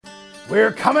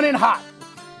We're coming in hot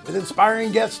with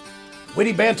inspiring guests,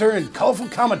 witty banter, and colorful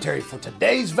commentary for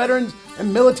today's veterans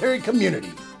and military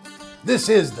community. This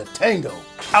is the Tango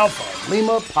Alpha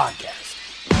Lima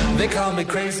Podcast. They call me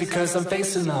crazy cause I'm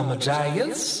facing all my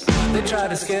giants. They try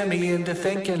to scare me into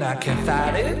thinking I can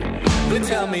fight it. They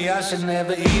tell me I should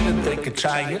never even think of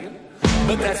trying.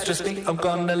 But that's just me, I'm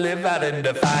gonna live out in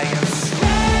defiance.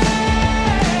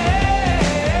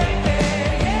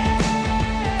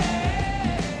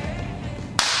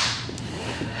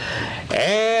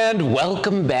 And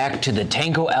welcome back to the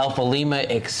Tango Alpha Lima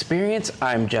Experience.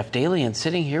 I'm Jeff Daly, and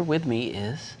sitting here with me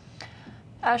is...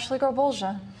 Ashley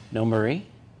Gorbolja. No Marie?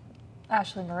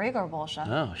 Ashley Marie Gorbolja.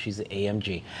 Oh, she's the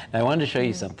AMG. Now, I wanted to show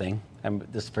you something.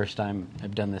 This is the first time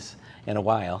I've done this in a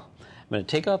while. I'm going to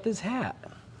take off this hat,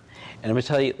 and I'm going to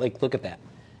tell you, look at that.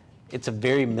 It's a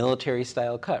very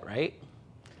military-style cut, right?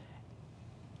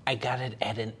 I got it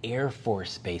at an Air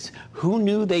Force base. Who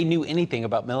knew they knew anything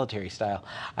about military style?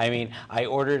 I mean, I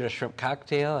ordered a shrimp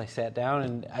cocktail, I sat down,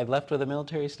 and I left with a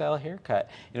military-style haircut,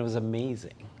 and it was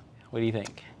amazing. What do you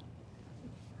think?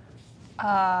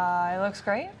 It looks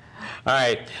great. All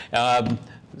right.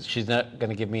 She's not going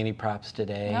to give me any props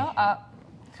today. No,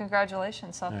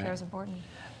 congratulations. Self-care is important.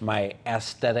 My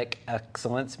aesthetic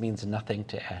excellence means nothing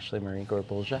to Ashley Marie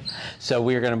Gorbolja. So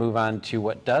we're going to move on to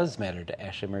what does matter to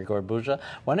Ashley Marie Gorbolja.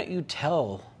 Why don't you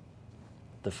tell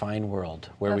the fine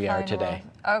world where we are today?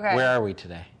 Okay. Where are we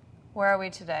today? Where are we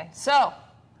today? So,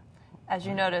 as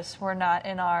you notice, we're not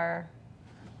in our,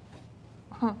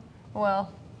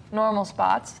 normal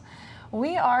spots.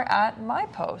 We are at my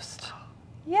post.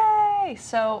 Yay!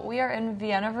 So we are in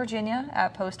Vienna, Virginia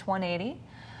at Post 180.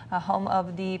 Home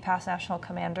of the past National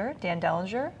Commander, Dan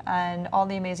Dellinger, and all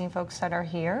the amazing folks that are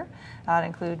here. That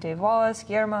include Dave Wallace,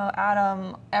 Guillermo,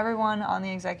 Adam, everyone on the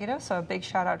executive. So a big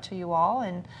shout out to you all,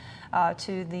 and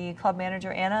to the club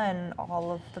manager, Anna, and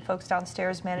all of the folks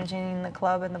downstairs managing the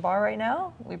club and the bar right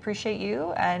now. We appreciate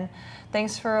you, and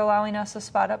thanks for allowing us a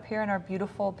spot up here in our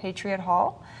beautiful Patriot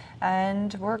Hall.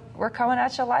 And we're coming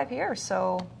at you live here,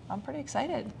 so I'm pretty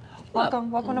excited. Welcome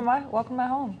to my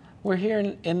home. We're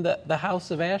here in the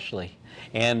house of Ashley.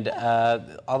 And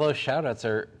all those shout-outs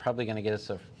are probably going to get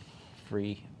us a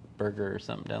free burger or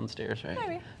something downstairs, right?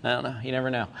 Maybe. I don't know. You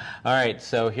never know. All right,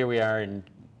 so here we are in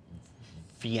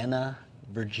Vienna,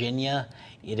 Virginia.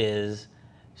 It is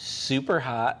super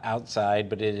hot outside,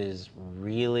 but it is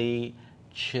really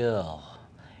chill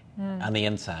on the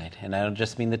inside. And I don't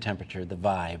just mean the temperature, the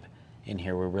vibe in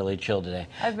here. We're really chill today.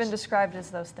 I've been described as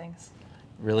those things.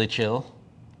 Really chill?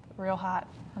 Real hot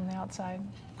on the outside.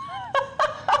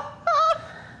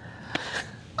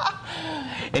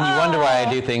 And you wonder why I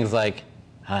do things like,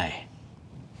 hi.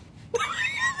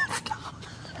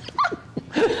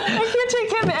 I can't take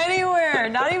him anywhere,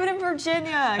 not even in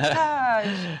Virginia.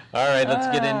 Gosh. All right, let's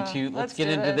get into this.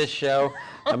 this show.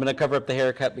 I'm going to cover up the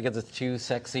haircut because it's too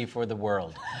sexy for the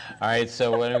world. All right,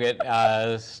 so we're going to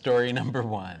get story number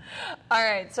one. All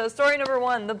right, so story number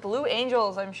one, the Blue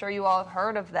Angels. I'm sure you all have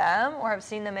heard of them or have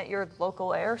seen them at your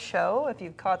local air show if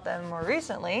you've caught them more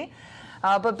recently.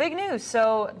 But big news.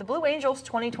 So the Blue Angels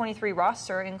 2023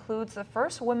 roster includes the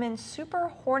first women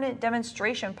Super Hornet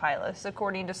demonstration pilots,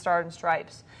 according to Stars and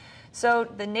Stripes. So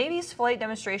the Navy's flight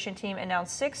demonstration team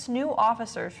announced 6 new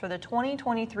officers for the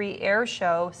 2023 air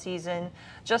show season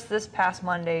just this past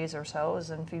Mondays or so, it was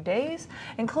in a few days,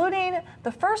 including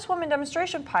the first woman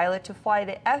demonstration pilot to fly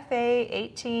the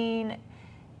FA-18EF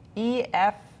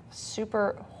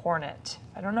Super Hornet.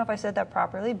 I don't know if I said that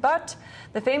properly, but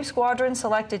the famed squadron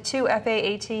selected 2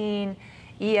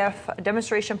 FA-18EF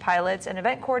demonstration pilots, an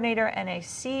event coordinator, and a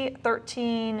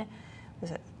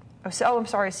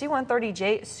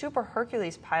C-130J Super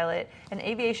Hercules pilot, an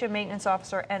aviation maintenance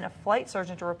officer, and a flight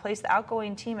surgeon to replace the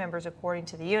outgoing team members, according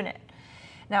to the unit.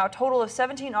 Now, a total of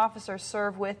 17 officers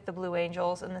serve with the Blue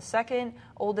Angels, and the second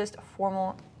oldest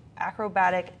formal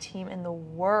acrobatic team in the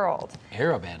world.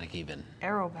 Aerobatic, even.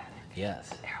 Aerobatic. Yes.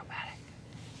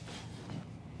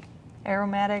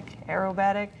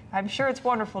 Aerobatic. I'm sure it's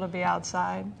wonderful to be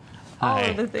outside. Hi. All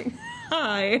of the things.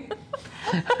 Hi.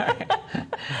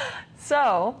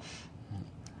 So,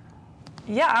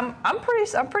 yeah, I'm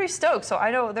pretty stoked. So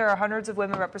I know there are hundreds of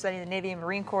women representing the Navy and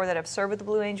Marine Corps that have served with the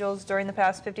Blue Angels during the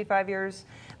past 55 years.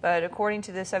 But according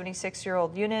to the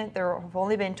 76-year-old unit, there have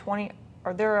only been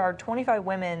 25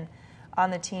 women on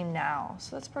the team now.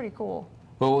 So that's pretty cool.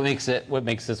 Well, what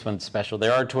makes this one special?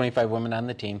 There are 25 women on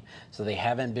the team, so they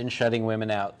haven't been shutting women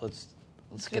out. Let's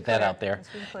get that out there. Let's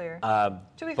be clear.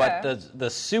 But the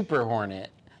Super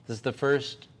Hornet, this is the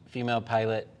first female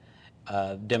pilot,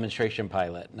 demonstration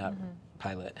pilot, not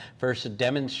pilot, first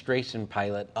demonstration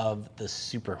pilot of the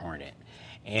Super Hornet.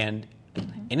 And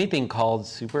anything called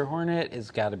Super Hornet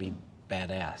has got to be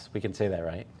badass. We can say that,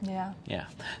 right? Yeah. Yeah.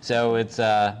 So it's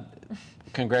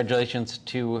congratulations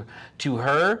to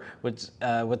her.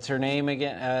 What's her name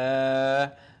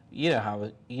again? You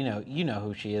know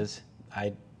who she is.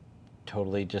 I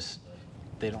totally just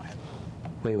they don't have.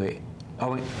 Wait.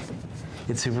 Oh wait.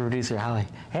 It's super producer Holly.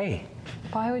 Hey.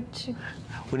 Why would you?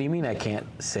 What do you mean I can't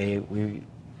say we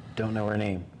don't know her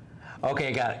name?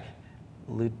 Okay, got it.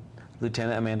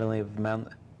 Lieutenant Amanda Lee of Mount.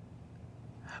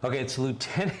 Okay, it's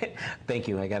Lieutenant. Thank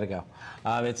you. I gotta go.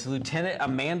 It's Lieutenant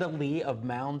Amanda Lee of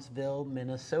Moundsville,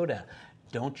 Minnesota.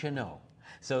 Don't you know?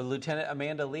 So, Lieutenant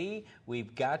Amanda Lee,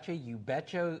 we've got you. You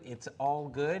betcha. It's all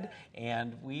good,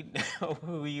 and we know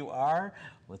who you are.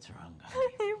 What's wrong, guys?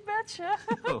 You betcha.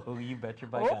 Oh, you betcha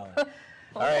by golly.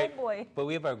 All right, boy. but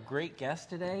we have a great guest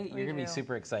today. You're going to be do.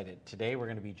 super excited. Today, we're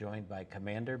going to be joined by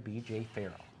Commander B.J.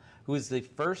 Farrell, who is the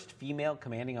first female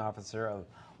commanding officer of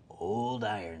Old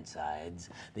Ironsides,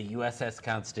 the USS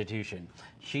Constitution.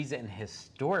 She's an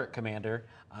historic commander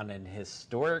on an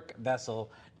historic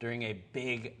vessel during a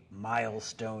big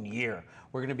milestone year.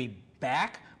 We're going to be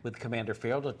back with Commander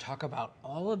Farrell to talk about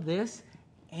all of this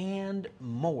and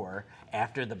more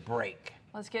after the break.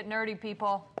 Let's get nerdy,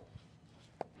 people.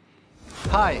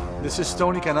 Hi, this is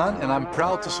Tony Canan, and I'm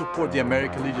proud to support the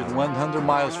American Legion 100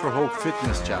 Miles for Hope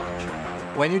Fitness Challenge.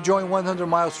 When you join 100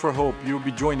 Miles for Hope, you'll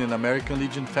be joining American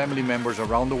Legion family members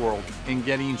around the world and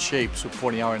getting in shape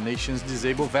supporting our nation's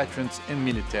disabled veterans and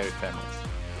military families.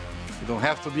 You don't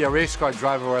have to be a race car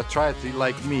driver or a triathlete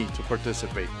like me to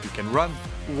participate. You can run,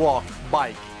 walk,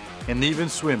 bike, and even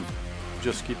swim.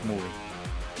 Just keep moving.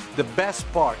 The best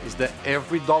part is that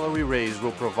every dollar we raise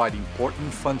will provide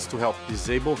important funds to help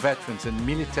disabled veterans and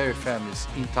military families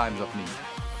in times of need.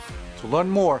 To learn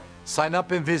more, sign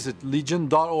up and visit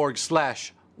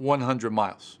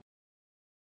legion.org/100miles.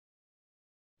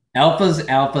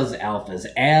 Alphas.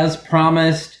 As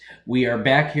promised, we are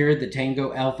back here at the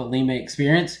Tango Alpha Lima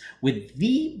Experience with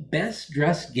the best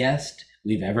dressed guest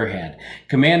we've ever had.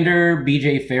 Commander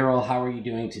B.J. Farrell, how are you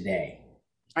doing today?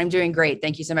 I'm doing great.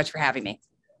 Thank you so much for having me.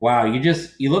 Wow, you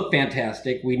look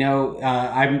fantastic. We know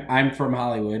I'm from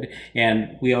Hollywood,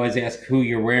 and we always ask who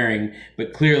you're wearing,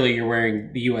 but clearly you're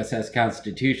wearing the USS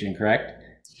Constitution, correct?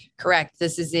 Correct.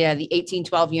 This is the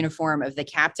 1812 uniform of the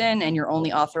captain, and you're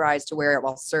only authorized to wear it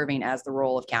while serving as the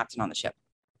role of captain on the ship.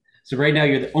 So right now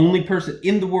you're the only person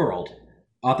in the world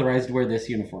authorized to wear this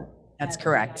uniform. That's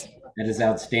correct. That is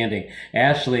outstanding.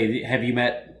 Ashley, have you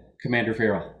met Commander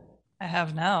Farrell? I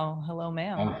have now. Hello,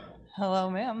 ma'am. Oh.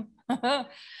 Hello, ma'am.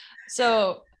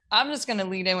 So I'm just going to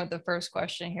lead in with the first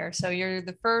question here. So you're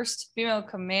the first female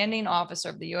commanding officer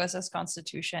of the USS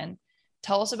Constitution.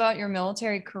 Tell us about your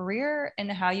military career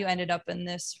and how you ended up in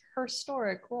this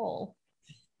historic role.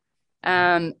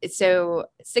 So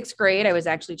sixth grade, I was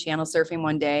actually channel surfing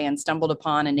one day and stumbled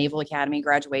upon a Naval Academy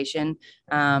graduation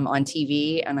on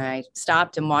TV. And I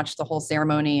stopped and watched the whole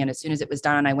ceremony. And as soon as it was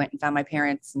done, I went and found my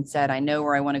parents and said, I know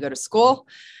where I want to go to school.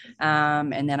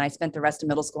 And then I spent the rest of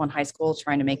middle school and high school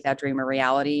trying to make that dream a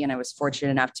reality. And I was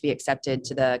fortunate enough to be accepted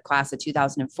to the class of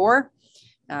 2004.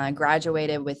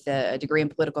 Graduated with a degree in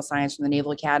political science from the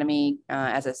Naval Academy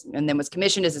and then was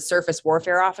commissioned as a surface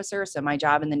warfare officer. So my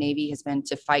job in the Navy has been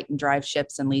to fight and drive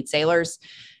ships and lead sailors.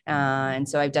 And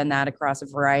so I've done that across a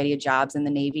variety of jobs in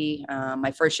the Navy.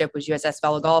 My first ship was USS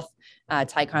Vela Gulf,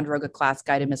 Ticonderoga class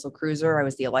guided missile cruiser. I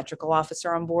was the electrical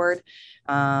officer on board.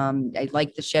 I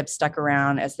liked the ship, stuck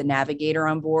around as the navigator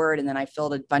on board. And then I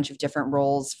filled a bunch of different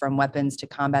roles from weapons to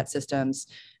combat systems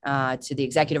to the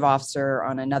executive officer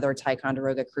on another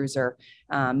Ticonderoga cruiser,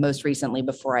 most recently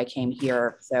before I came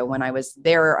here. So when I was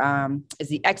there as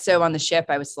the XO on the ship,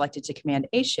 I was selected to command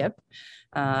a ship.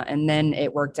 And then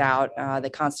it worked out. The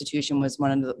Constitution was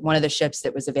one of the ships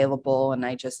that was available. And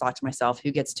I just thought to myself,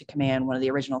 who gets to command one of the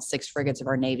original 6 frigates of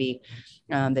our Navy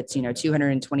that's,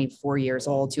 224 years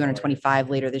old, 225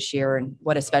 later this year. And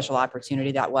what a special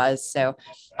opportunity that was. So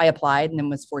I applied and then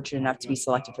was fortunate enough to be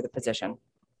selected for the position.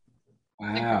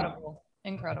 Wow.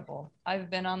 Incredible. I've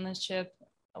been on this ship.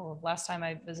 Last time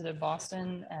I visited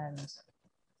Boston, and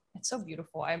it's so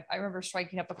beautiful. I remember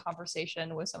striking up a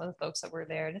conversation with some of the folks that were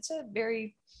there, and it's a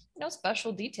very,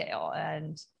 special detail.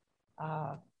 And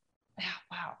wow,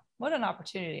 what an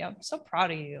opportunity. I'm so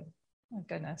proud of you. Oh,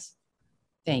 goodness.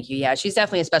 Thank you. Yeah, she's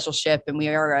definitely a special ship, and we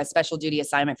are a special duty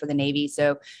assignment for the Navy.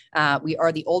 So we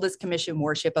are the oldest commissioned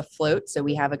warship afloat. So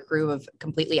we have a crew of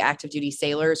completely active duty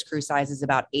sailors. Crew size is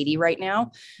about 80 right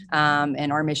now.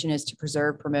 And our mission is to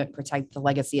preserve, promote, and protect the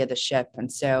legacy of the ship.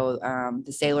 And so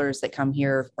the sailors that come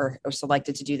here are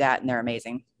selected to do that, and they're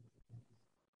amazing.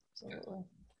 Absolutely.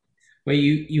 Well,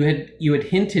 you had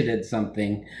hinted at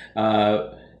something.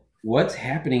 What's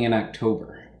happening in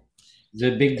October? Is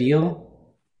it a big deal?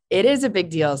 It is a big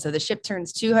deal. So the ship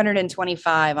turns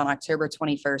 225 on October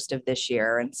 21st of this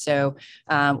year. And so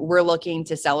we're looking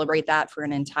to celebrate that for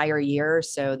an entire year.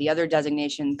 So the other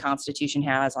designation Constitution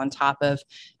has on top of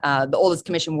the oldest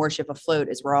commissioned warship afloat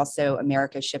is we're also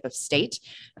America's ship of state.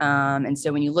 And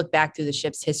so when you look back through the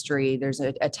ship's history, there's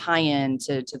a tie-in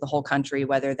to the whole country,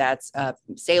 whether that's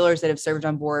sailors that have served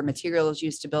on board, materials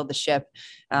used to build the ship,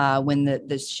 when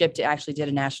the ship actually did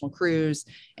a national cruise.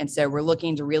 And so we're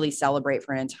looking to really celebrate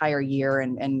for an entire year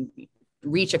and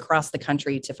reach across the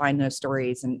country to find those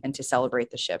stories and to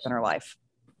celebrate the ship in her life.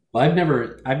 Well, I've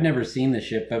never seen the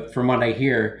ship, but from what I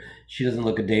hear, she doesn't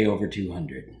look a day over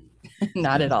 200.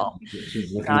 Not at all.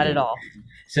 She's looking Not good. at all.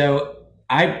 So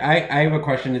I have a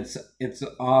question. It's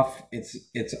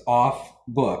off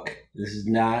book. This is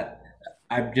not.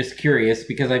 I'm just curious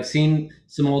because I've seen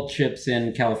some old ships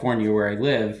in California where I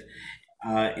live,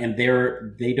 and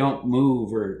they don't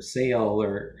move or sail.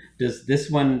 Or does this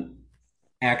one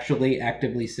actually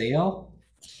actively sail?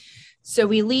 So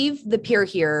we leave the pier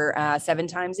here 7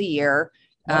 times a year.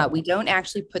 We don't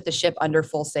actually put the ship under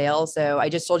full sail. So I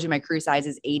just told you my crew size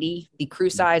is 80. The crew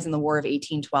size in the War of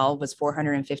 1812 was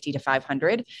 450 to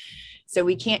 500. So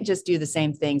we can't just do the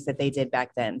same things that they did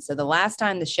back then. So the last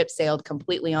time the ship sailed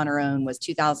completely on her own was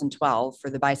 2012 for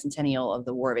the bicentennial of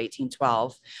the War of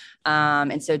 1812.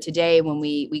 And so today when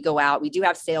we go out, we do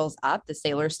have sails up. The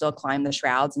sailors still climb the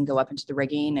shrouds and go up into the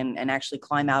rigging and actually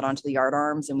climb out onto the yard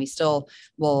arms. And we still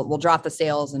will drop the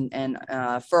sails and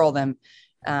furl them.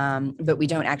 But we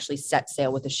don't actually set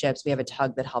sail with the ships. We have a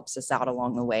tug that helps us out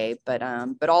along the way. But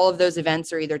all of those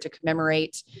events are either to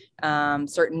commemorate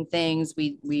certain things.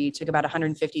 We took about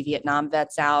 150 Vietnam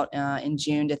vets out in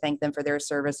June to thank them for their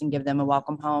service and give them a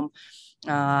welcome home.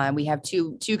 We have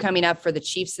two coming up for the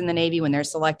chiefs in the Navy when they're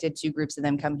selected. 2 groups of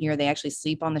them come here. They actually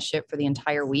sleep on the ship for the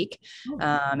entire week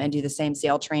and do the same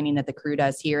sail training that the crew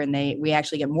does here. And we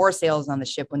actually get more sails on the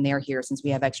ship when they're here since we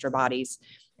have extra bodies.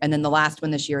 And then the last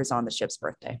one this year is on the ship's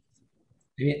birthday.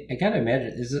 I mean, I gotta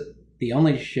imagine, is it the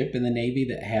only ship in the Navy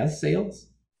that has sails?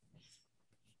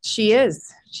 She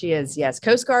is. Yes.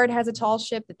 Coast Guard has a tall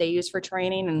ship that they use for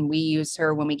training, and we use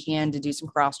her when we can to do some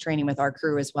cross training with our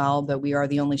crew as well. But we are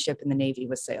the only ship in the Navy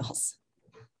with sails.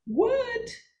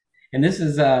 What? And this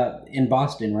is in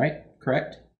Boston, right?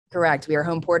 Correct? Correct. We are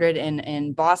home ported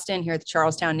in Boston here at the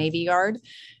Charlestown Navy Yard.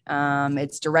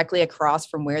 It's directly across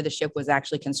from where the ship was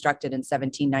actually constructed in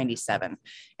 1797.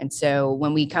 And so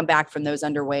when we come back from those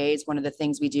underways, one of the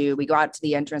things we do, we go out to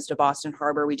the entrance to Boston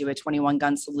Harbor. We do a 21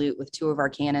 gun salute with 2 of our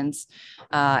cannons.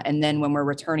 And then when we're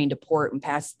returning to port and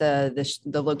past the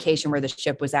location where the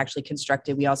ship was actually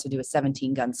constructed, we also do a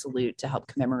 17 gun salute to help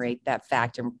commemorate that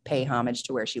fact and pay homage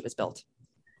to where she was built.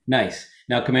 Nice.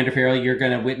 Now, Commander Farrell, you're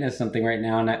going to witness something right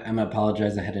now, and I'm going to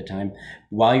apologize ahead of time.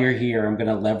 While you're here, I'm going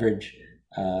to leverage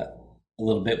a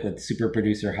little bit with super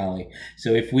producer Holly.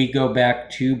 So if we go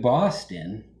back to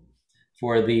Boston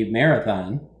for the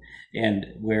marathon, and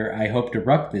where I hope to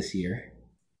ruck this year,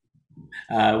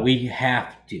 we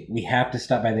have to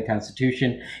stop by the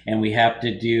Constitution, and we have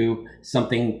to do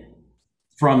something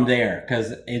from there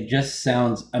because it just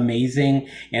sounds amazing.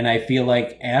 And I feel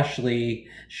like Ashley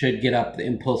should get up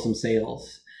and pull some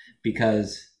sails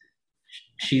because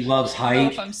she loves height. I don't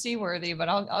know if I'm seaworthy, but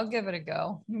I'll give it a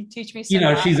go. Teach me some. You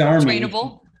know, she's Army.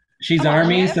 Trainable. She's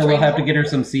Army, so we'll have to get her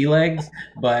some sea legs.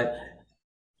 But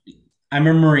I'm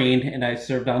a Marine and I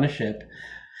served on a ship.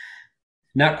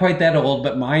 Not quite that old,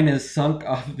 but mine is sunk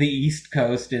off the East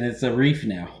Coast and it's a reef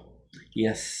now.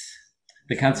 Yes.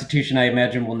 The Constitution, I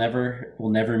imagine, will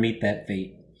never meet that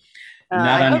fate.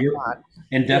 Not on your watch,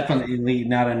 and definitely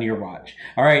not on your watch.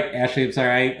 All right, Ashley, I'm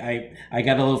sorry, I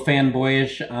got a little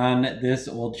fanboyish on this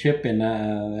old ship, and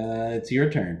it's your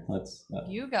turn.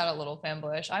 You got a little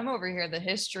fanboyish. I'm over here, the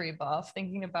history buff,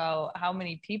 thinking about how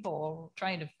many people are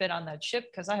trying to fit on that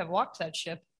ship because I have walked that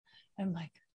ship. And I'm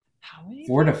like, how many?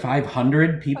 400 to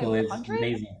 500 people 500? Is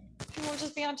amazing. People will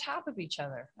just be on top of each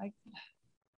other.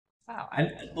 Wow.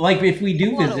 Like if we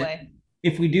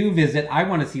do visit, I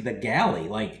want to see the galley.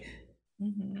 Like,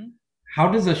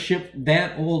 how does a ship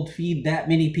that old feed that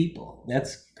many people?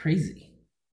 That's crazy.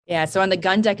 Yeah. So on the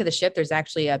gun deck of the ship, there's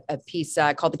actually a piece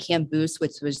called the camboose,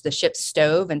 which was the ship's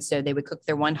stove. And so they would cook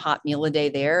their one hot meal a day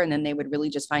there, and then they would really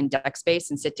just find deck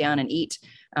space and sit down and eat.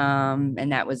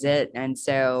 And that was it. And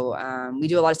so we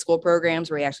do a lot of school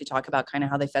programs where we actually talk about kind of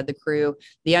how they fed the crew.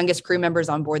 The youngest crew members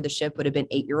on board the ship would have been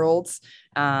 8-year-olds.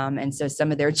 And so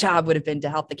some of their job would have been to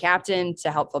help the captain,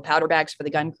 to help fill powder bags for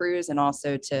the gun crews, and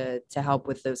also to help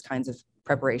with those kinds of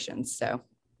preparations. So.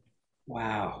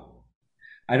 Wow.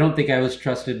 I don't think I was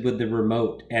trusted with the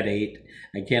remote at 8.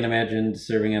 I can't imagine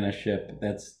serving on a ship.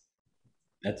 That's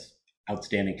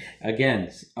outstanding. Again,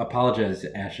 apologize,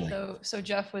 Ashley. So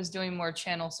Jeff was doing more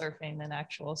channel surfing than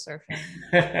actual surfing.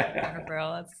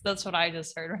 That's what I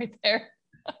just heard right there.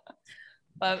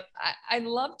 But I'd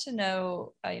love to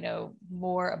know,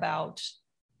 more about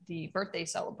the birthday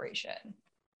celebration.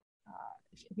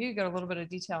 If you could go a little bit of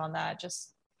detail on that,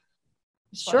 just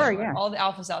sure, yeah. All the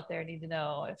alphas out there need to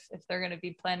know if they're going to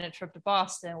be planning a trip to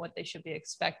Boston, what they should be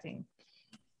expecting.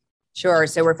 Sure.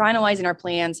 So we're finalizing our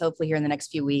plans, hopefully here in the next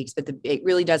few weeks, but it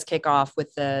really does kick off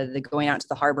with the going out to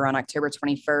the harbor on October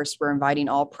 21st. We're inviting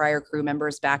all prior crew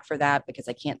members back for that, because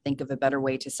I can't think of a better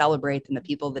way to celebrate than the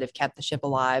people that have kept the ship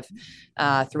alive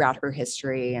throughout her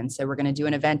history. And so we're going to do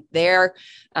an event there,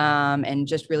 and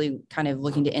just really kind of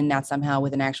looking to end that somehow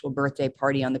with an actual birthday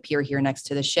party on the pier here next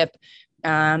to the ship.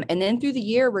 And then through the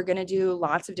year, we're going to do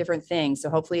lots of different things. So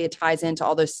hopefully it ties into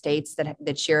all those states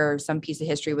that share some piece of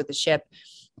history with the ship.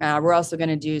 We're also going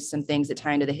to do some things that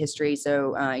tie into the history.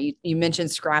 So you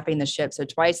mentioned scrapping the ship. So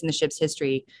twice in the ship's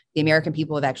history, the American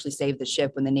people have actually saved the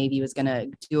ship when the Navy was going to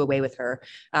do away with her.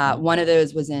 One of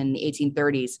those was in the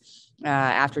 1830s,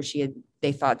 after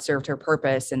they thought served her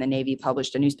purpose, and the Navy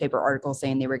published a newspaper article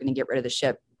saying they were going to get rid of the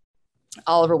ship.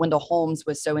 Oliver Wendell Holmes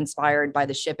was so inspired by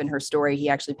the ship and her story, he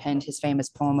actually penned his famous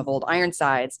poem of Old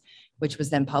Ironsides, which was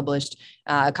then published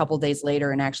a couple of days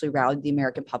later and actually rallied the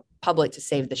American public to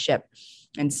save the ship.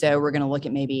 And so we're going to look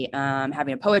at maybe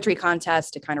having a poetry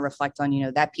contest to kind of reflect on,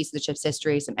 that piece of the ship's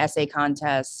history, some essay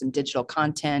contests, some digital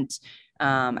content,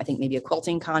 I think maybe a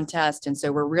quilting contest. And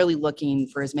so we're really looking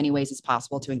for as many ways as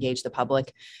possible to engage the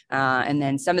public. And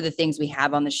then some of the things we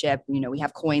have on the ship, we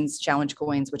have coins, challenge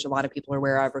coins, which a lot of people are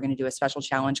aware of. We're going to do a special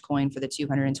challenge coin for the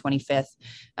 225th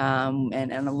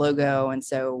and a logo. And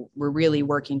so we're really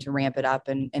working to ramp it up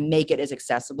and make it as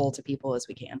accessible to people as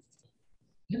we can.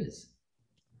 It is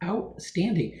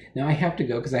outstanding. Now I have to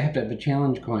go because I have to have a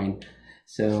challenge coin.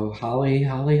 So Holly,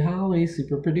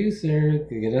 super producer,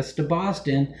 get us to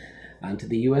Boston. Onto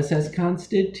the USS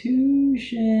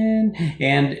Constitution.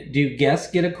 And do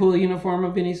guests get a cool uniform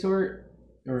of any sort?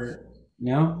 Or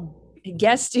no?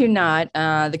 Guests do not.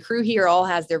 The crew here all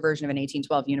has their version of an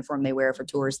 1812 uniform they wear for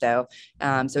tours, though.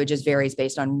 So it just varies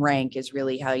based on rank is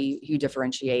really how you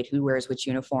differentiate who wears which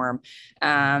uniform.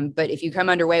 But if you come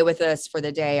underway with us for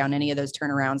the day on any of those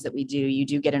turnarounds that we do, you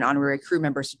do get an honorary crew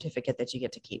member certificate that you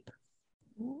get to keep.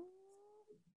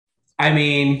 I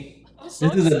mean...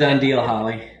 This is a done deal,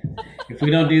 Holly. If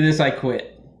we don't do this, I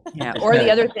quit. Yeah. Or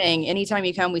the other thing, anytime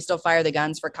you come, we still fire the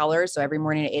guns for colors. So every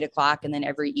morning at 8:00, and then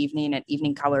every evening at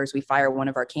evening colors, we fire one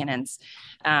of our cannons.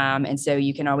 And so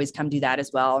you can always come do that as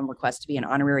well and request to be an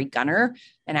honorary gunner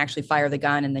and actually fire the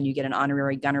gun. And then you get an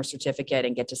honorary gunner certificate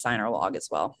and get to sign our log as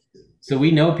well. So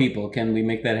we know people. Can we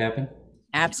make that happen?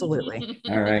 Absolutely.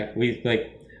 All right.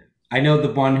 I know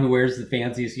the one who wears the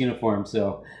fanciest uniform,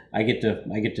 so I get to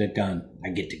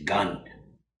gun.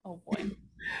 Oh boy.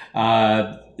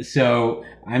 So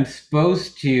I'm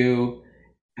supposed to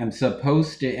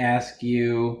ask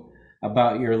you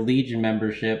about your Legion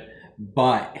membership,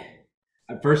 but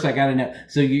first I got to know.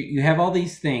 So you have all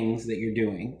these things that you're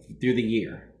doing through the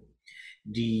year.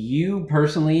 Do you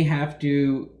personally have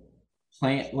to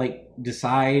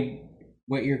decide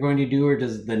what you're going to do, or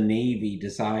does the Navy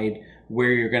decide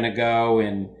where you're going to go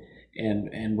and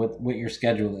what your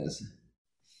schedule is?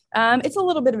 It's a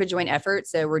little bit of a joint effort.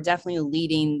 So we're definitely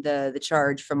leading the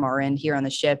charge from our end here on the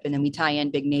ship. And then we tie in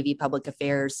big Navy public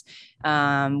affairs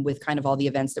with kind of all the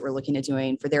events that we're looking at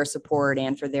doing for their support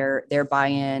and for their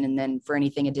buy-in, and then for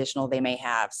anything additional they may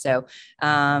have. So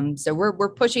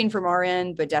we're pushing from our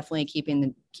end, but definitely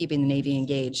keeping the Navy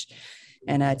engaged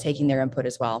and taking their input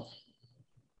as well.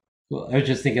 Well, I was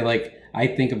just thinking, I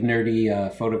think of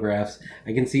nerdy photographs.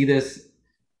 I can see this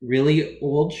really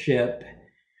old ship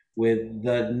with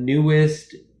the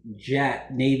newest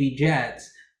Navy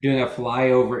jets doing a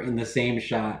flyover in the same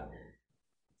shot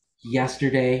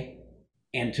yesterday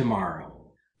and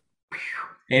tomorrow.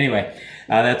 Anyway,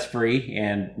 that's free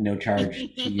and no charge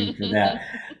to you for that.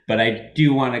 But I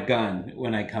do want a gun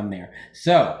when I come there.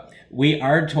 So we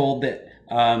are told that,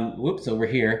 over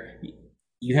here,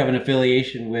 you have an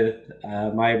affiliation with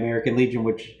My American Legion,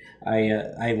 which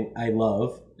I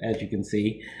love, as you can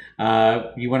see.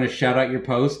 You want to shout out your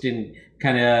post and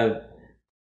kind of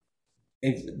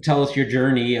tell us your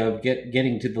journey of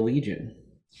getting to the Legion?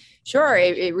 Sure,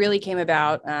 it really came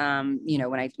about,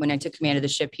 when I took command of the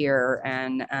ship here,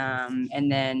 and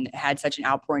then had such an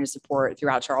outpouring of support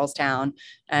throughout Charlestown,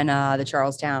 and the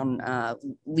Charlestown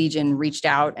Legion reached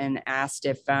out and asked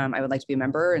if I would like to be a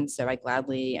member, and so I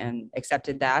gladly and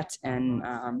accepted that, and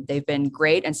they've been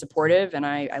great and supportive, and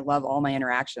I love all my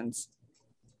interactions.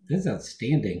 This is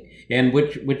outstanding. And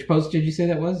which post did you say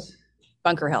that was?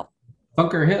 Bunker Hill.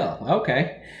 Bunker Hill.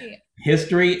 Okay. Yeah.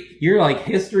 History. You're like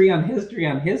history on history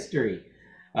on history.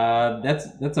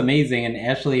 That's amazing. And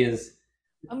Ashley is.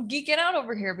 I'm geeking out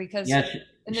over here because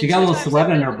she got a little sweat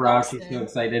on her brow. She's so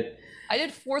excited. I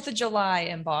did 4th of July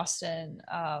in Boston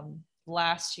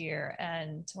last year,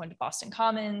 and went to Boston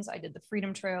Commons. I did the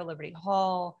Freedom Trail, Liberty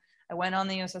Hall. I went on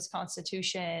the USS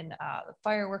Constitution, the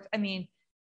fireworks. I mean,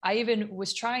 I even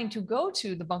was trying to go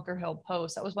to the Bunker Hill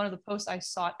post. That was one of the posts I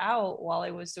sought out while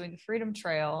I was doing the Freedom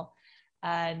Trail,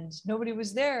 and nobody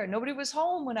was there. Nobody was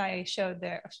home when I showed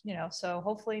there, so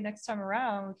hopefully next time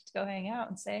around we could go hang out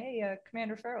and say, hey,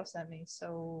 Commander Farrell sent me,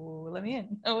 so let me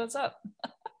in. Oh, what's up?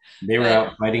 They were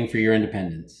out fighting for your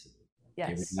independence. Yes.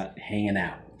 They were not hanging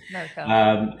out.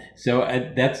 America. So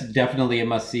that's definitely a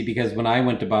must see, because when I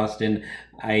went to Boston,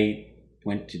 I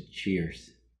went to Cheers.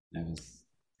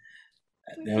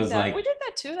 That was like, we did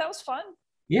that too. That was fun.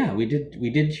 Yeah, we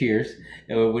did Cheers,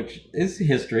 which is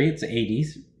history. It's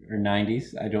 80s or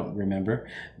 90s. I don't remember,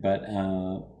 but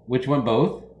which one?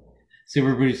 Both.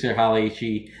 Super producer Holly,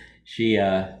 she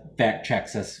fact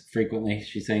checks us frequently.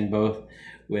 She's saying both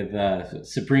with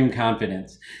supreme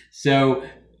confidence. So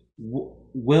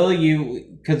will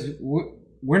you? Because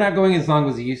we're not going as long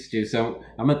as we used to, so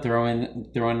I'm gonna throw in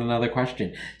another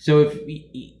question. So if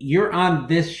you're on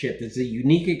this ship, it's a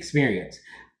unique experience.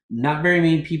 Not very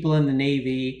many people in the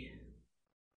Navy,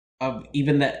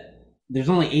 there's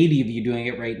only 80 of you doing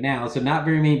it right now, so not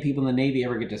very many people in the Navy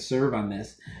ever get to serve on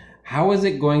this. How is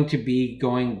it going to be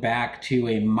going back to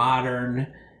a modern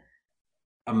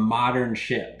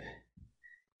ship?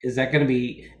 Is it going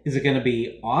to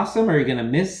be awesome, or are you going to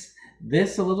miss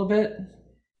this a little bit?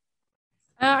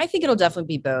 I think it'll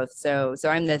definitely be both. So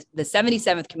I'm the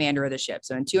 77th commander of the ship.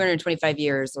 So in 225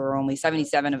 years, there are only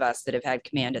 77 of us that have had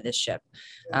command of this ship,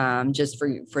 just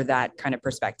for that kind of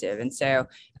perspective. And so,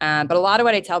 but a lot of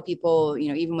what I tell people,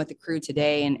 even with the crew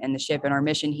today and the ship and our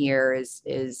mission here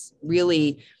is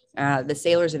really the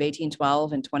sailors of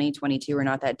 1812 and 2022 are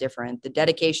not that different. The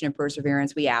dedication and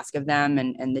perseverance we ask of them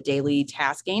and the daily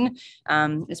tasking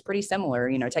is pretty similar.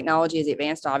 Technology has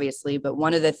advanced, obviously, but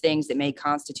one of the things that made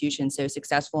Constitution so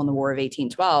successful in the War of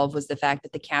 1812 was the fact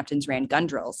that the captains ran gun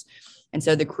drills. And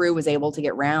so the crew was able to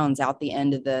get rounds out the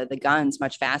end of the guns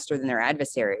much faster than their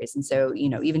adversaries. And so,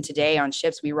 even today on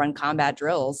ships, we run combat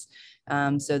drills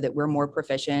so that we're more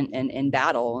proficient in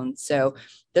battle. And so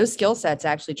those skill sets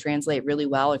actually translate really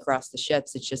well across the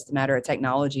ships. It's just a matter of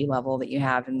technology level that you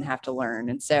have to learn.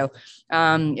 And so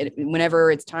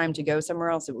whenever it's time to go somewhere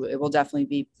else, it will definitely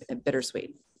be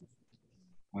bittersweet.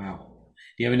 Wow.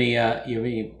 Do you have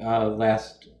any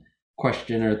last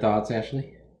question or thoughts,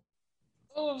 Ashley?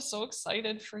 Oh, I'm so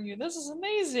excited for you. This is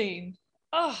amazing.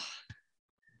 Oh,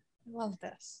 I love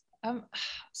this. I'm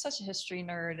such a history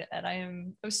nerd, and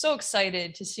I'm so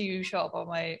excited to see you show up on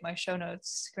my show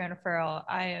notes, Commander Farrell.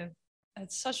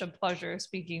 It's such a pleasure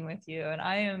speaking with you, and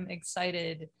I am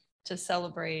excited to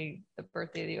celebrate the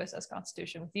birthday of the USS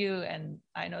Constitution with you, and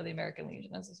I know the American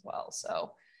Legion is as well.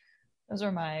 So those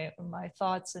are my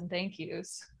thoughts and thank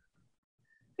yous.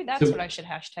 Maybe that's what I should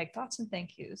hashtag, thoughts and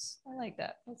thank yous. I like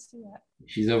that. Let's do that.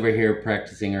 She's over here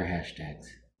practicing her hashtags.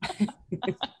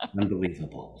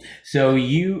 Unbelievable. So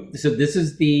this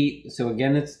is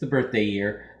again, it's the birthday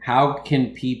year. How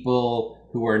can people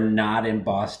who are not in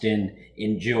Boston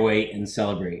enjoy and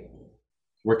celebrate?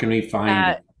 Where can we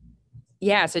find it?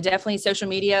 Yeah, so definitely social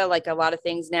media, like a lot of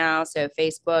things now. So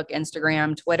Facebook,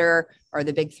 Instagram, Twitter are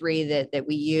the big three that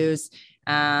we use.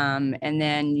 And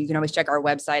then you can always check our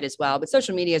website as well. But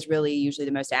social media is really usually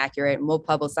the most accurate, and we'll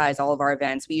publicize all of our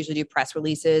events. We usually do press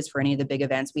releases for any of the big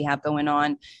events we have going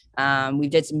on. We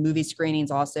did some movie screenings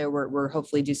also. We're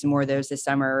hopefully do some more of those this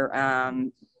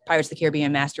summer. Pirates of the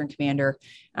Caribbean, Master and Commander.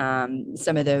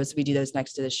 Some of those, we do those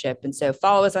next to the ship. And so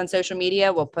follow us on social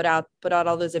media. We'll put out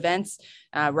all those events.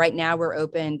 Right now we're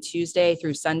open Tuesday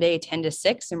through Sunday, 10 to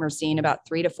 6, and we're seeing about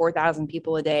 3,000 to 4,000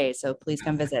 people a day. So please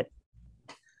come visit.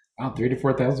 Wow, 3,000 to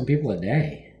 4,000 people a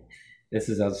day. This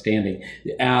is outstanding.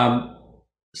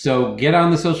 So get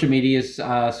on the social medias.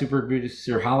 Super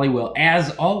producer Holly will, as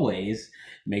always,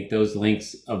 make those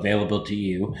links available to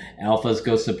you. Alphas,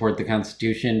 go support the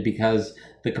Constitution because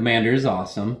the commander is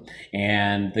awesome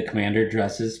and the commander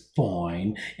dresses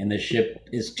fine and the ship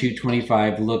is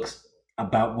 225, looks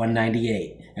about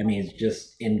 198. I mean, it's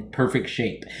just in perfect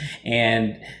shape.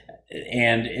 And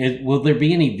will there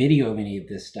be any video of any of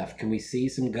this stuff? Can we see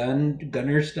some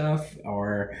gunner stuff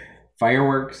or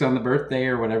fireworks on the birthday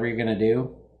or whatever you're going to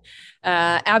do?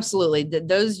 Absolutely.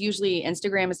 Those usually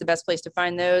Instagram is the best place to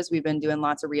find those. We've been doing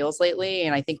lots of reels lately.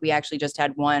 And I think we actually just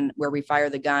had one where we fire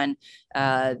the gun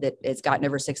that it's gotten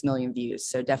over 6 million views.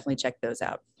 So definitely check those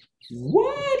out.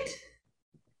 What?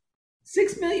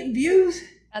 6 million views?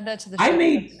 Add that to the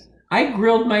show. I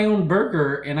grilled my own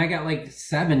burger and I got like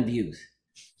 7 views.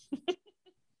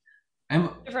 I'm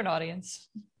different audience.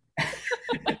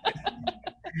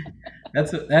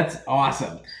 That's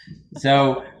awesome.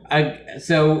 So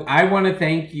I want to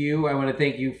thank you. I want to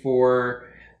thank you for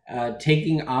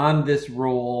taking on this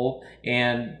role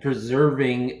and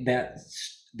preserving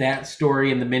that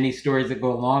story and the many stories that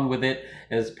go along with it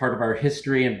as part of our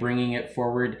history and bringing it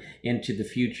forward into the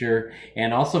future.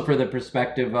 And also for the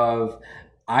perspective of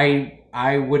I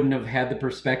wouldn't have had the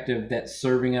perspective that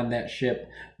serving on that ship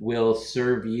will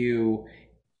serve you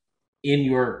in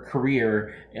your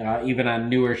career, even on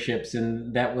newer ships,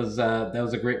 and that was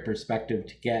a great perspective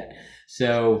to get.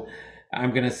 So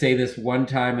I'm going to say this one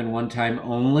time and one time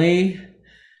only: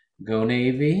 Go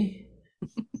Navy!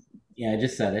 Yeah, I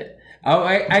just said it. Oh,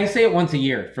 I say it once a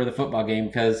year for the football game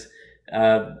because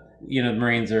the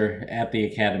Marines are at the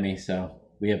academy, so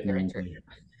we have Marines.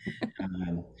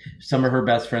 Some of her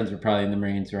best friends were probably in the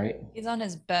Marines, right? He's on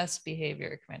his best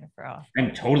behavior, Commander Farrell.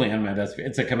 I'm totally on my best.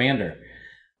 It's a commander.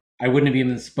 I wouldn't have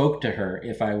even spoke to her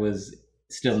if I was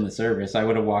still in the service. I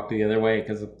would have walked the other way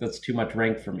because that's too much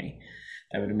rank for me.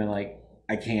 I would have been like,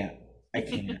 I can't.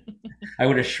 I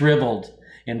would have shriveled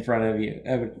in front of you.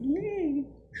 I would,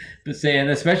 but saying,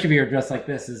 especially if you're dressed like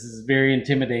this is very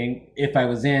intimidating. If I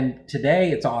was in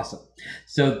today, it's awesome.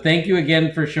 So thank you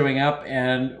again for showing up,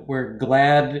 and we're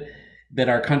glad that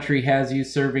our country has you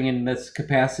serving in this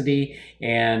capacity.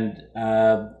 And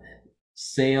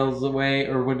sails away,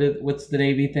 or what's the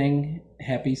Navy thing?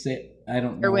 Happy sail? I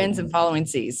don't know. For winds and following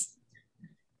seas.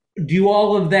 Do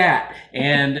all of that,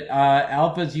 and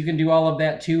Alphas, you can do all of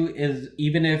that too.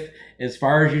 Even if as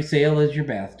far as you sail is your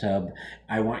bathtub,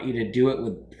 I want you to do it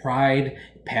with pride,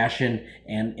 passion,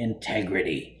 and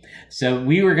integrity. So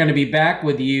we were going to be back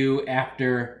with you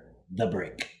after the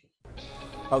break.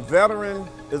 A veteran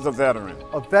is a veteran.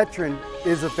 A veteran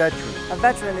is a veteran. A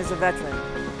veteran is a veteran.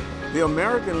 The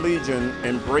American Legion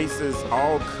embraces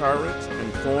all current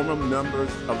and former members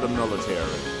of the military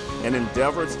and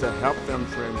endeavors to help them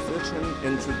transition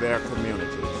into their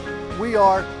communities. We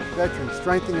are Veterans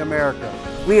Strengthening America.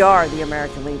 We are the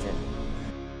American Legion.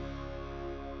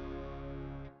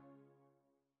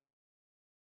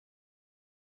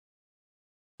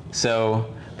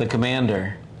 So the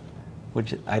commander,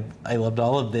 which I loved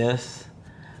all of this,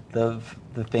 the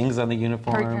things on the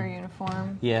uniform. Her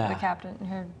uniform. Yeah. The captain,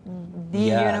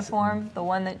 uniform, the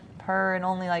one that her and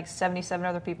only like 77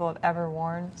 other people have ever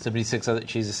worn. 76 other,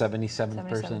 she's a 77th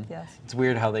person. Yes. It's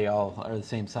weird how they all are the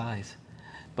same size.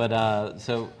 But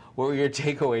so what were your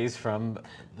takeaways from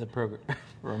the program,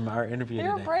 from our interview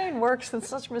Your today? brain works in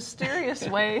such mysterious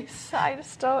ways. I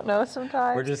just don't know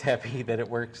sometimes. We're just happy that it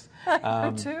works.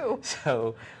 Me too.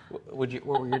 So what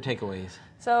were your takeaways?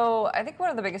 So I think one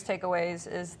of the biggest takeaways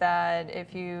is that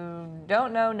if you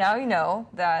don't know, now you know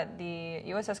that the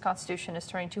USS Constitution is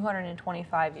turning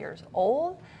 225 years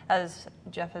old. As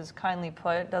Jeff has kindly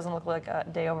put, doesn't look like a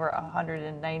day over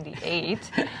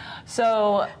 198.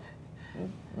 So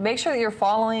make sure that you're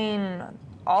following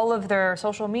all of their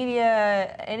social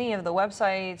media, any of the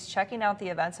websites, checking out the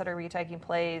events that are taking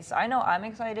place. I know I'm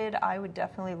excited. I would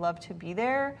definitely love to be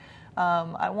there.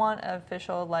 I want an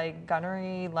official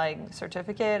gunnery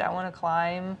certificate. I want to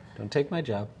climb. Don't take my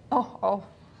job. Oh.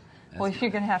 Well, you're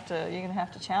gonna have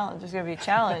to challenge. There's gonna be a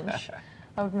challenge.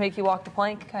 I would make you walk the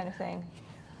plank, kind of thing.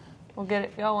 We'll get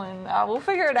it going. We'll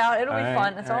figure it out. It'll be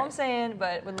fun. That's all I'm saying.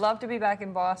 But would love to be back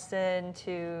in Boston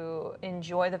to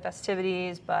enjoy the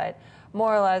festivities. But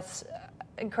more or less,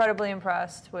 incredibly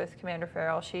impressed with Commander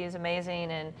Farrell. She's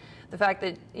amazing, and the fact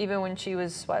that even when she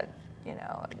was a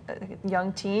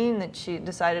young teen, that she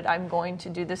decided, I'm going to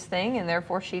do this thing, and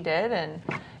therefore she did, and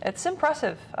it's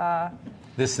impressive.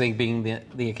 This thing being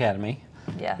the academy.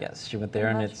 Yeah. Yes, she went there,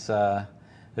 and it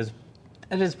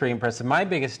is pretty impressive. My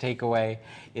biggest takeaway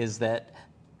is that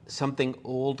something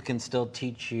old can still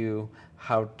teach you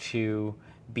how to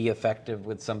be effective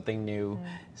with something new.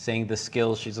 Saying the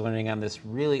skills she's learning on this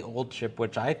really old ship,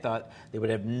 which I thought they would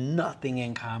have nothing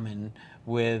in common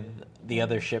with the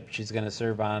other ship she's going to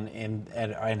serve on and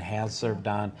has served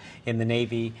on in the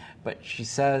Navy. But she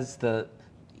says a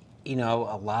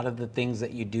lot of the things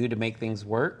that you do to make things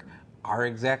work are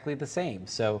exactly the same.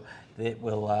 So it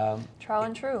will... trial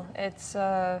and true. It's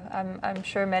I'm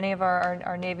sure many of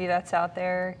our Navy vets out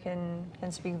there can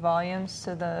speak volumes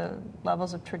to the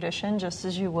levels of tradition, just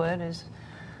as you would as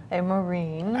a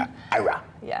Marine. Ira.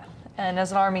 Yeah. And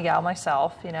as an Army gal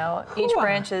myself, each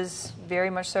branch is very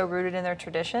much so rooted in their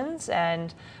traditions.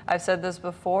 And I've said this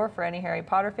before, for any Harry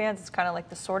Potter fans, it's kind of like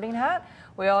the sorting hat.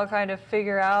 We all kind of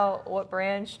figure out what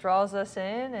branch draws us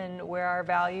in and where our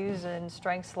values and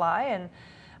strengths lie. And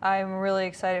I'm really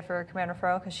excited for Commander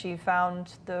Fro because she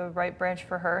found the right branch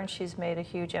for her, and she's made a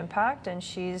huge impact, and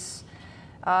she's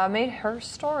made her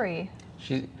story.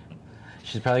 She's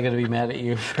probably going to be mad at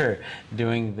you for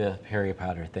doing the Harry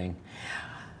Potter thing.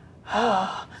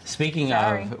 Oh, Speaking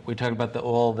sorry. of, we talked about the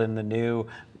old and the new.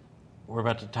 We're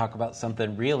about to talk about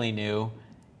something really new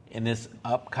in this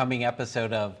upcoming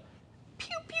episode of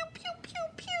Pew Pew Pew Pew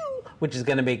Pew, which is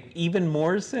going to make even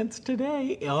more sense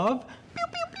today of Pew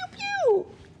Pew Pew Pew.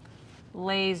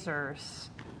 Lasers.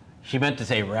 She meant to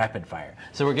say rapid fire.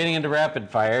 So we're getting into rapid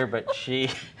fire, but she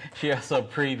also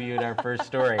previewed our first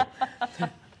story.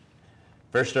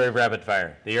 First story of rapid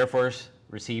fire. The Air Force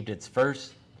received its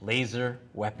first laser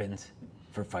weapons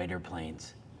for fighter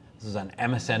planes. This is on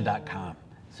MSN.com,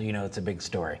 so you know it's a big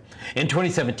story. In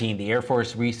 2017, the Air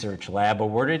Force Research Lab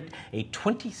awarded a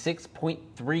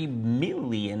 $26.3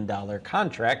 million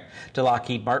contract to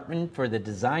Lockheed Martin for the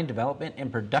design, development,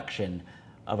 and production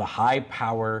of a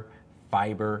high-power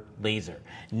fiber laser.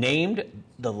 Named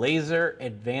the Laser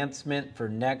Advancement for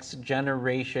Next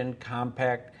Generation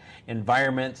Compact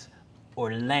Environments,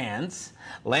 or LANCE.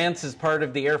 LANCE is part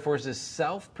of the Air Force's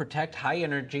Self-Protect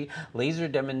High-Energy Laser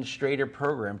Demonstrator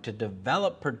Program to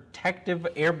develop protective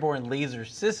airborne laser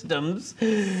systems.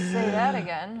 Say that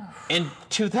again. In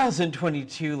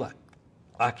 2022,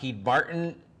 Lockheed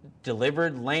Martin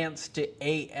delivered LANCE to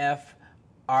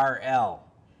AFRL.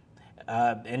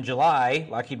 In July,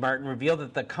 Lockheed Martin revealed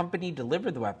that the company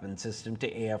delivered the weapon system to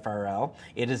AFRL.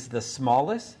 It is the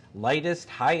smallest, lightest,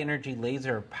 high-energy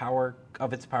laser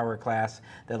of its power class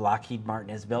that Lockheed Martin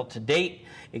has built to date.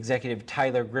 Executive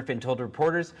Tyler Griffin told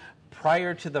reporters,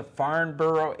 prior to the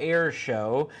Farnborough Air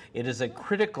Show, it is a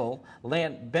critical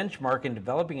benchmark in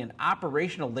developing an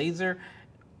operational laser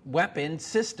weapon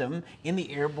system in the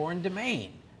airborne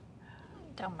domain.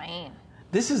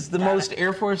 This is the most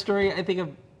Air Force story I think of.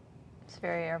 It's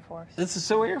very Air Force. This is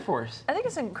so Air Force. I think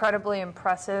it's incredibly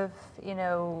impressive,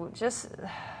 just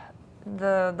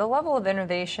the level of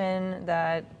innovation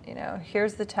that,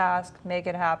 here's the task, make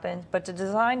it happen, but to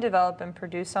design, develop, and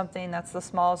produce something that's the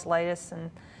smallest, lightest,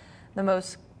 and the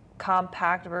most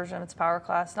compact version of its power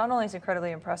class, not only is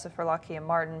incredibly impressive for Lockheed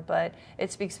Martin, but it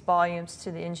speaks volumes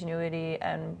to the ingenuity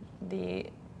and the,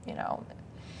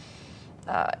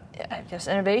 just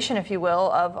innovation, if you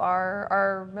will, of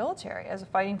our military as a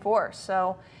fighting force.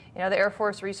 So, the Air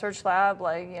Force Research Lab,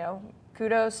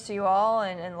 kudos to you all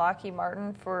and Lockheed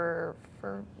Martin for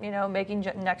making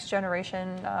next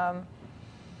generation,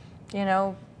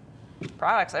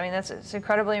 products. I mean, it's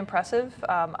incredibly impressive.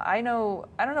 I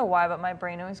don't know why, but my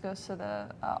brain always goes to the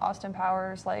Austin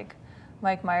Powers,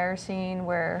 Mike Myers scene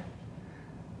where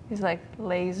he's like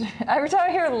laser. Every time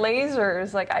I hear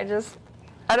lasers,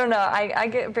 I don't know. I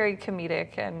get very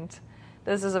comedic, and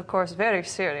this is, of course, very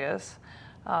serious.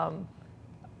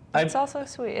 It's also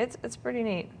sweet. It's pretty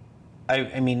neat.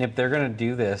 I mean, if they're going to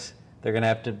do this, they're going to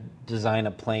have to design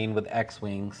a plane with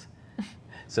X-wings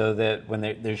so that when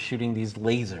they're shooting these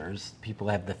lasers, people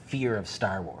have the fear of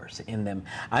Star Wars in them.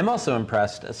 I'm also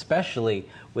impressed, especially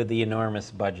with the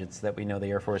enormous budgets that we know the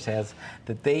Air Force has,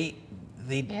 that the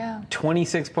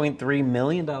 $26.3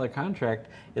 million contract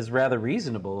is rather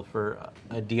reasonable for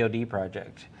a DoD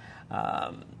project.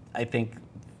 I think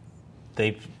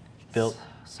they've built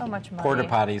so much money. Porta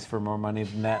potties for more money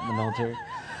than that in the military.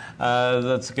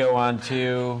 Let's go on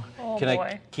to. Can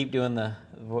I keep doing the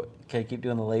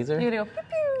laser? You're gonna go.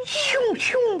 Pew,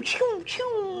 pew, pew,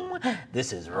 pew.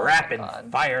 This is Rapid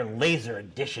Fire Laser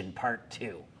Edition Part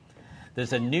 2.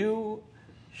 There's a new,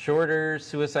 shorter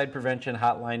suicide prevention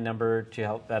hotline number to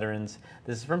help veterans.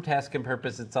 This is from Task and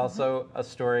Purpose. It's also a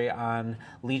story on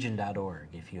Legion.org.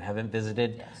 If you haven't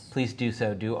visited, please do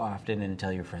so. Do often and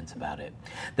tell your friends about it.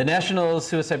 The National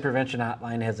Suicide Prevention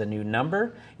Hotline has a new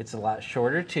number. It's a lot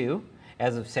shorter, too.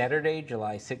 As of Saturday,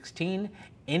 July 16,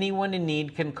 anyone in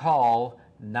need can call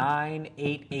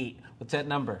 988. What's that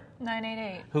number?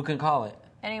 988. Who can call it?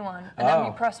 Anyone. And then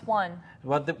you press 1.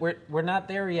 Well, we're not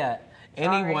there yet.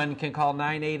 Anyone can call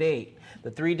 988.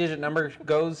 The 3-digit number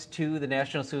goes to the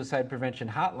National Suicide Prevention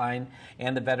Hotline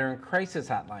and the Veteran Crisis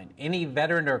Hotline. Any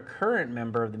veteran or current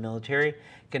member of the military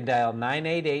can dial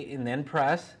 988 and then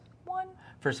press 1.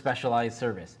 for specialized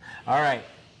service. All right.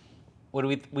 What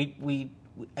do we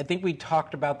I think we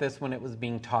talked about this when it was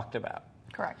being talked about.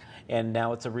 Correct. And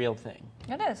now it's a real thing.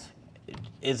 It is.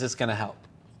 Is this going to help?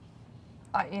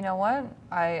 You know what?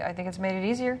 I think it's made it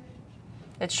easier.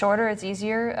 It's shorter. It's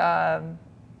easier.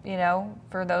 You know,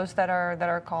 for those that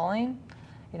are calling,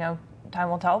 you know, time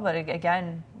will tell. But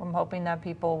again, I'm hoping that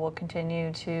people will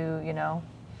continue to, you know,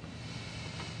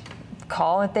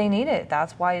 call if they need it.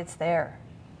 That's why it's there.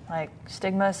 Like,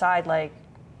 stigma aside, like,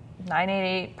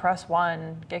 988, press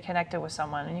 1, get connected with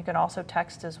someone. And you can also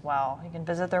text as well. You can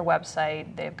visit their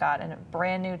website. They've got a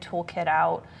brand new toolkit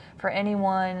out for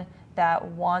anyone that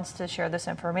wants to share this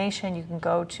information. You can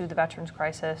go to the Veterans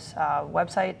Crisis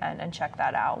website and check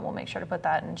that out. We'll make sure to put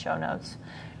that in show notes.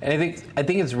 And I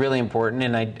think it's really important,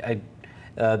 and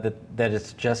that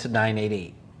it's just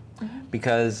 988,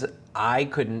 because I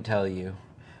couldn't tell you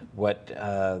what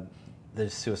the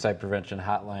suicide prevention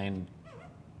hotline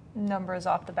number is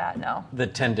off the bat. No. The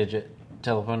 10-digit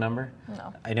telephone number?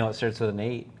 No. I know it starts with an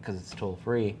 8 because it's toll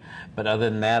free, but other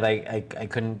than that, I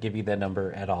couldn't give you that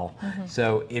number at all.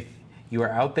 So if you are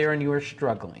out there and you are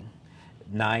struggling,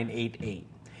 988.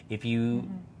 If you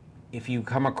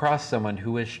come across someone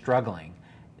who is struggling,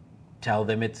 tell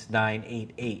them it's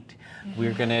 988.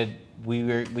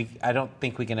 I don't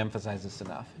think we can emphasize this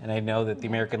enough. And I know that the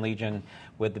American Legion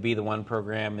with the Be the One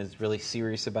program is really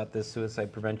serious about this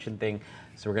suicide prevention thing.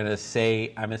 So I'm going to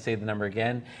say the number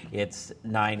again. It's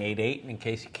 988. In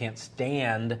case you can't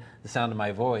stand the sound of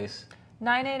my voice,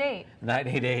 988.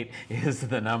 988 is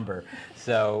the number.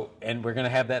 So, and we're going to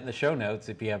have that in the show notes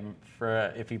if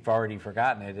you've already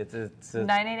forgotten it. It's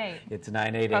 988. It's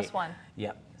 988. Press 1.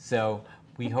 Yep. So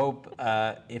we hope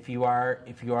if you are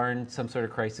in some sort of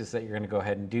crisis that you're going to go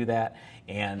ahead and do that.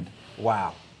 And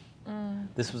wow,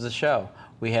 this was a show.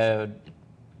 We had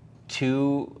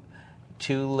two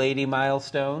lady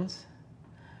milestones.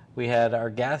 We had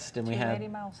our guest, and we had lady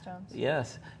milestones.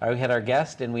 Yes, we had our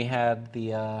guest, and we had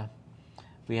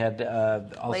also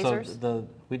lasers?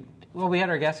 we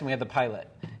had our guest, and we had the pilot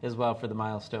as well for the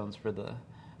milestones for the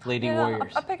Lady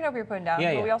Warriors. I'm picking up what you're putting down.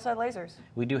 Yeah, but yeah. we also had lasers.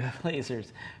 We do have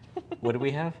lasers. What do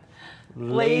we have?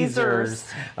 Lasers.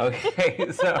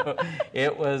 Okay, so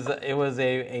it was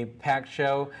a packed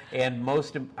show, and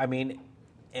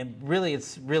and really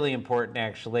it's really important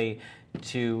actually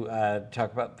to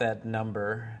talk about that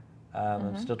number.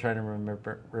 I'm still trying to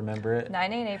remember it.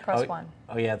 988 press 1.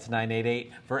 Oh yeah, it's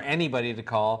 988 for anybody to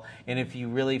call. And if you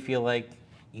really feel like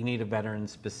you need a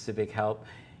veteran-specific help,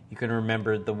 you can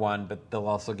remember the 1, but they'll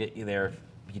also get you there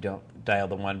if you don't dial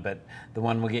the 1. But the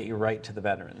 1 will get you right to the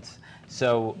veterans.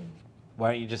 So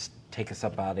why don't you just take us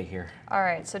up out of here? All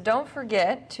right. So don't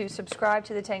forget to subscribe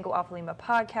to the Tango Alpha Lima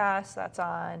podcast. That's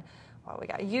on. Well, we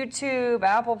got YouTube,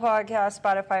 Apple Podcasts,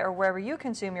 Spotify, or wherever you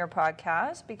consume your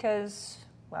podcast, because,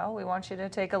 well, we want you to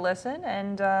take a listen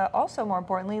and also, more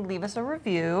importantly, leave us a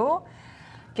review.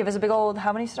 Give us a big old,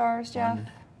 how many stars, Jeff?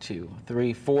 1, 2,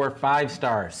 3, 4, 5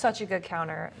 stars. Such a good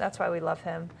counter. That's why we love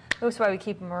him. That's why we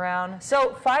keep him around.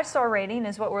 So 5-star rating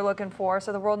is what we're looking for,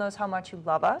 so the world knows how much you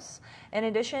love us. In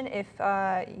addition, if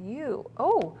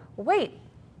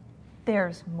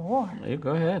there's more. You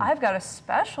go ahead. I've got a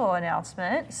special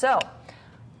announcement. So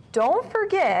don't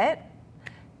forget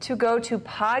to go to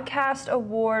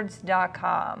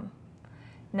podcastawards.com.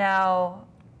 Now,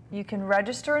 you can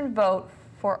register and vote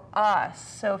for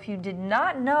us. So if you did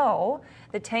not know,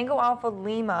 the Tango Alpha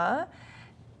Lima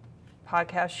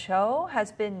podcast show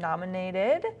has been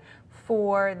nominated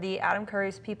for the Adam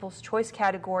Curry's People's Choice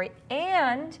category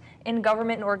and in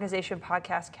Government and Organization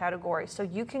podcast category. So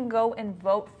you can go and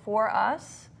vote for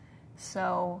us.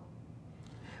 So,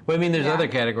 well, there's other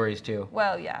categories too.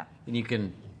 Well, yeah. And you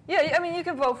can. Yeah, you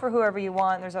can vote for whoever you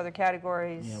want. There's other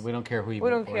categories. Yeah, we don't care who you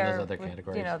vote for in those other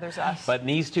categories. There's us. But in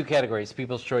these 2 categories,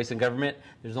 People's Choice and Government,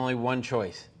 there's only one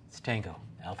choice. It's Tango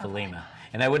Alpha Lima.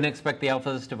 And I wouldn't expect the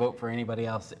Alphas to vote for anybody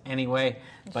else anyway.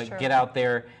 But true. Get out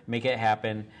there, make it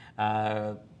happen.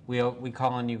 We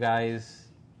call on you guys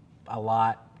a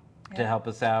lot to help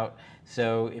us out.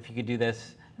 So if you could do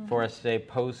this for us today,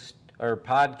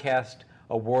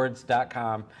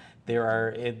 podcastawards.com.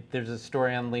 There's a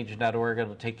story on Legion.org.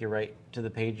 It'll take you right to the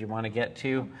page you want to get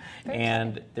to.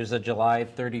 And there's a July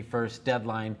 31st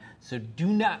deadline. So do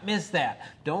not miss that.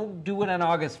 Don't do it on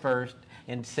August 1st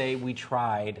and say we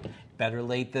tried. Better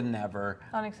late than never.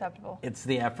 Unacceptable. It's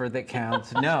the effort that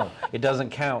counts. No, it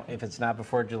doesn't count if it's not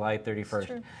before July 31st.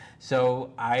 True. So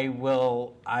I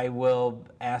will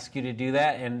ask you to do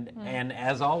that. And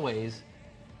as always,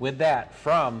 with that,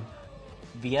 from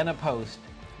Vienna Post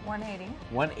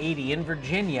 180 in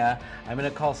Virginia, I'm going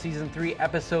to call Season 3,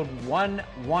 Episode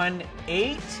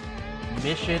 118,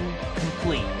 Mission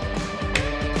complete.